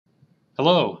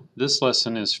Hello, this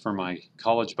lesson is for my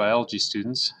college biology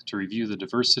students to review the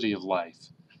diversity of life.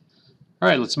 All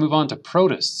right, let's move on to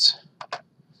protists.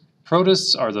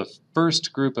 Protists are the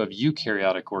first group of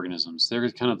eukaryotic organisms. They're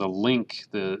kind of the link,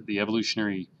 the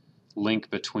evolutionary link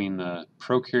between the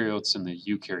prokaryotes and the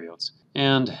eukaryotes.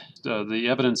 And the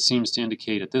evidence seems to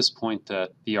indicate at this point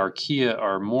that the archaea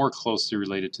are more closely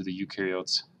related to the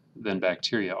eukaryotes than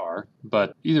bacteria are.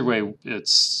 But either way,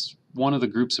 it's one of the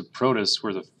groups of protists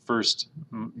were the first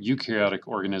eukaryotic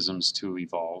organisms to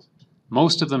evolve.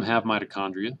 Most of them have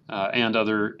mitochondria and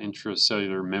other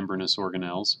intracellular membranous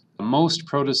organelles. Most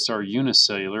protists are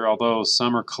unicellular, although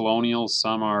some are colonial,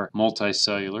 some are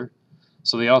multicellular.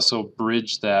 So they also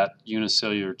bridge that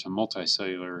unicellular to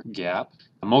multicellular gap.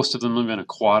 Most of them live in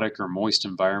aquatic or moist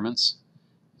environments,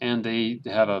 and they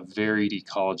have a varied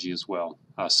ecology as well.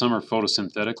 Some are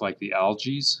photosynthetic, like the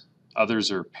algae.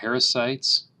 Others are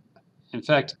parasites. In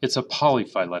fact, it's a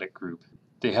polyphyletic group.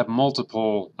 They have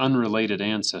multiple unrelated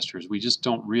ancestors. We just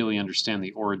don't really understand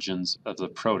the origins of the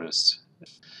protists.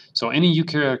 So any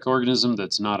eukaryotic organism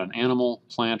that's not an animal,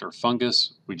 plant, or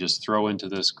fungus, we just throw into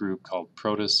this group called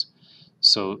protists.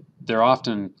 So they're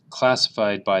often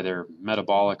classified by their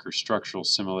metabolic or structural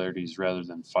similarities rather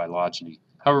than phylogeny.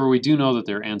 However, we do know that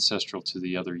they're ancestral to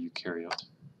the other eukaryotes.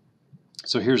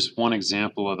 So here's one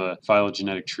example of a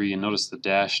phylogenetic tree, and notice the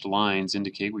dashed lines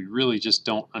indicate we really just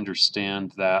don't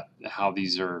understand how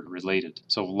these are related.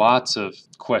 So lots of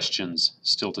questions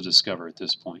still to discover at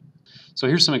this point. So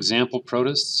here's some example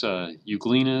protists,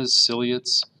 euglenas,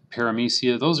 ciliates,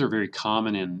 paramecia. Those are very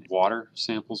common in water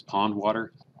samples, pond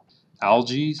water.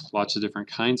 Algae, lots of different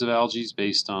kinds of algae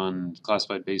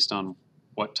classified based on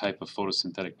what type of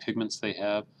photosynthetic pigments they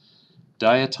have.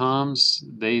 Diatoms,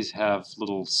 they have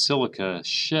little silica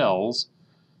shells.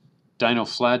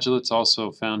 Dinoflagellates, also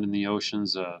found in the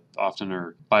oceans, often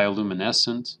are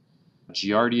bioluminescent.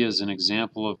 Giardia is an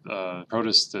example of a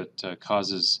protist that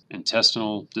causes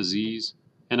intestinal disease.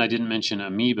 And I didn't mention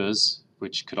amoebas,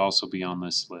 which could also be on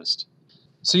this list.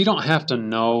 So you don't have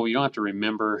to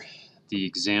remember the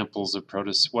examples of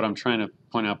protists. What I'm trying to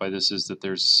point out by this is that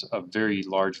there's a very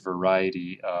large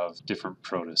variety of different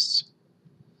protists.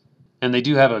 And they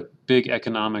do have a big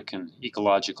economic and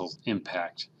ecological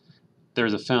impact.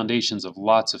 They're the foundations of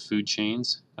lots of food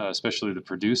chains, especially the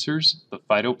producers, the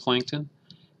phytoplankton,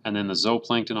 and then the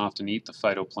zooplankton often eat the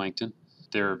phytoplankton.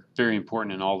 They're very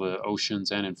important in all the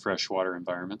oceans and in freshwater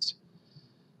environments.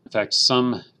 In fact,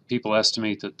 some people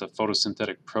estimate that the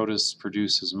photosynthetic protists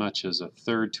produce as much as a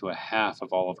third to a half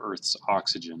of all of Earth's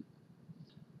oxygen.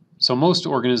 So most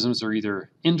organisms are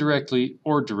either indirectly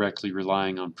or directly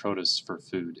relying on protists for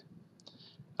food.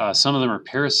 Some of them are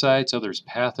parasites, others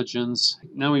pathogens.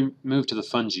 Now we move to the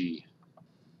fungi.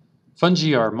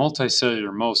 Fungi are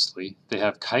multicellular mostly. They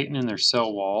have chitin in their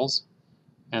cell walls,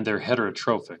 and they're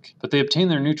heterotrophic. But they obtain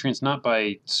their nutrients not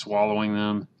by swallowing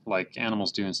them like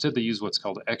animals do. Instead, they use what's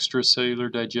called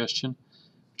extracellular digestion,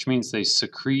 which means they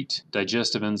secrete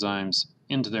digestive enzymes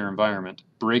into their environment,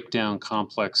 break down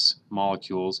complex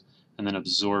molecules, and then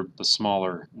absorb the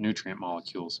smaller nutrient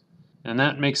molecules. And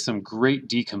that makes them great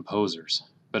decomposers.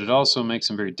 But it also makes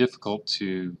them very difficult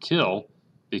to kill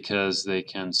because they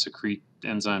can secrete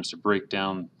enzymes to break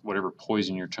down whatever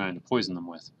poison you're trying to poison them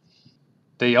with.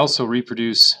 They also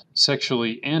reproduce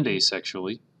sexually and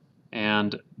asexually,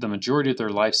 and the majority of their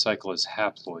life cycle is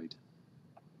haploid.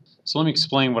 So let me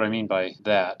explain what I mean by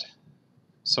that.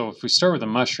 So if we start with a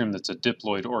mushroom that's a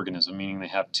diploid organism, meaning they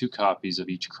have 2 copies of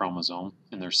each chromosome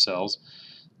in their cells,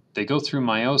 they go through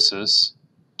meiosis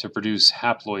to produce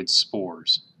haploid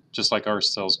spores, just like our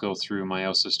cells go through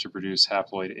meiosis to produce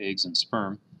haploid eggs and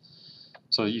sperm.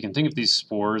 So you can think of these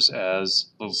spores as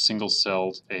little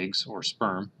single-celled eggs or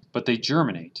sperm, but they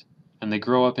germinate and they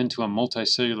grow up into a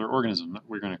multicellular organism that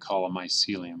we're going to call a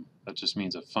mycelium. That just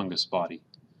means a fungus body.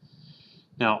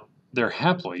 Now, they're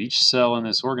haploid. Each cell in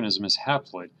this organism is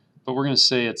haploid, but we're going to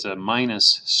say it's a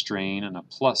minus strain and a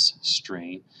plus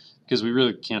strain because we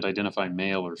really can't identify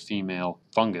male or female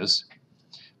fungus.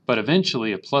 But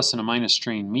eventually, a plus and a minus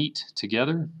strain meet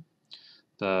together.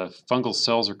 The fungal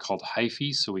cells are called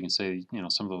hyphae, so we can say,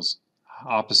 some of those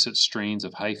opposite strains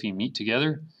of hyphae meet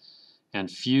together and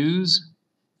fuse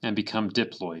and become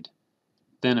diploid.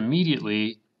 Then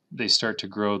immediately they start to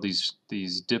grow these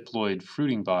diploid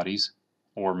fruiting bodies,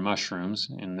 or mushrooms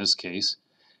in this case,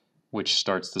 which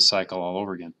starts the cycle all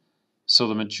over again. So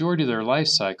the majority of their life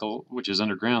cycle, which is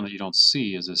underground that you don't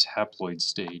see, is this haploid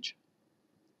stage.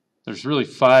 There's really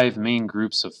 5 main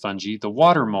groups of fungi. The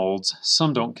water molds,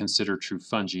 some don't consider true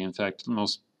fungi. In fact,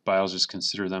 most biologists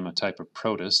consider them a type of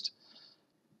protist.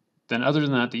 Then other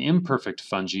than that, the imperfect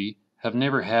fungi have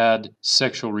never had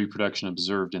sexual reproduction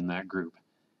observed in that group.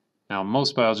 Now,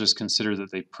 most biologists consider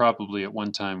that they probably at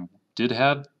one time did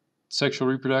have sexual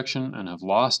reproduction and have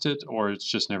lost it, or it's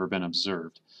just never been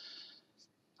observed.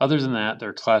 Other than that,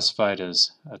 they're classified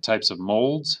as types of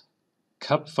molds,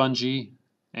 cup fungi,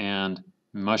 and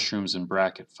mushrooms and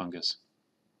bracket fungus.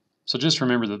 So just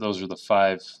remember that those are the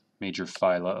 5 major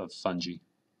phyla of fungi.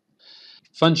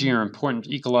 Fungi are important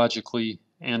ecologically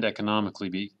and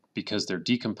economically because they're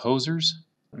decomposers.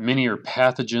 Many are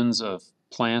pathogens of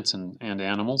plants and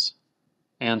animals,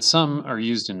 and some are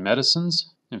used in medicines.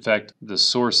 In fact, the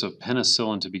source of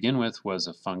penicillin to begin with was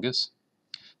a fungus.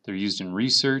 They're used in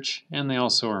research, and they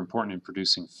also are important in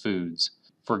producing foods.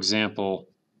 For example,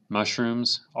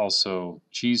 mushrooms, also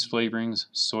cheese flavorings,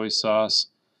 soy sauce,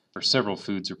 or several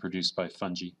foods are produced by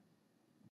fungi.